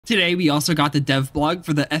Today, we also got the dev blog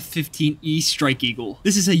for the F15E Strike Eagle.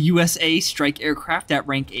 This is a USA strike aircraft at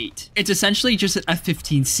rank 8. It's essentially just an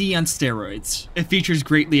F-15C on steroids. It features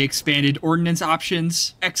greatly expanded ordnance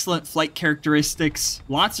options, excellent flight characteristics,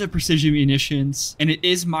 lots of precision munitions, and it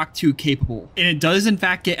is Mach 2 capable. And it does in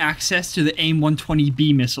fact get access to the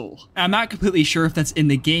AIM-120B missile. I'm not completely sure if that's in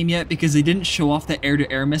the game yet because they didn't show off the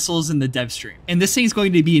air-to-air missiles in the dev stream. And this thing's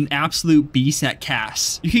going to be an absolute beast at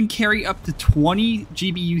CAS. You can carry up to 20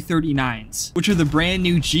 GBU-39s, which are the brand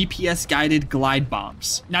new GPS-guided glide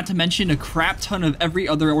bombs. Not to mention a crap ton of every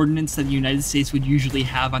other ordnance that the United States would usually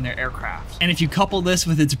have on their aircraft. And if you couple this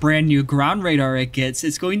with its brand new ground radar it gets,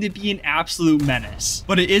 it's going to be an absolute menace.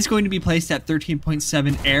 But it is going to be placed at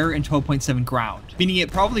 13.7 air and 12.7 ground, meaning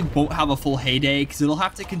it probably won't have a full heyday because it'll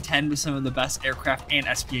have to contend with some of the best aircraft and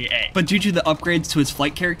SPAA. But due to the upgrades to its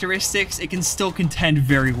flight characteristics, it can still contend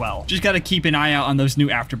very well. Just gotta keep an eye out on those new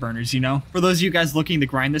afterburners, you know? For those of you guys looking to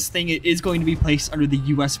grind this thing, it is going to be placed under the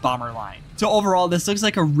US bomber line. So overall, this looks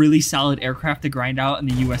like a really solid aircraft to grind out in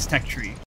the US tech tree.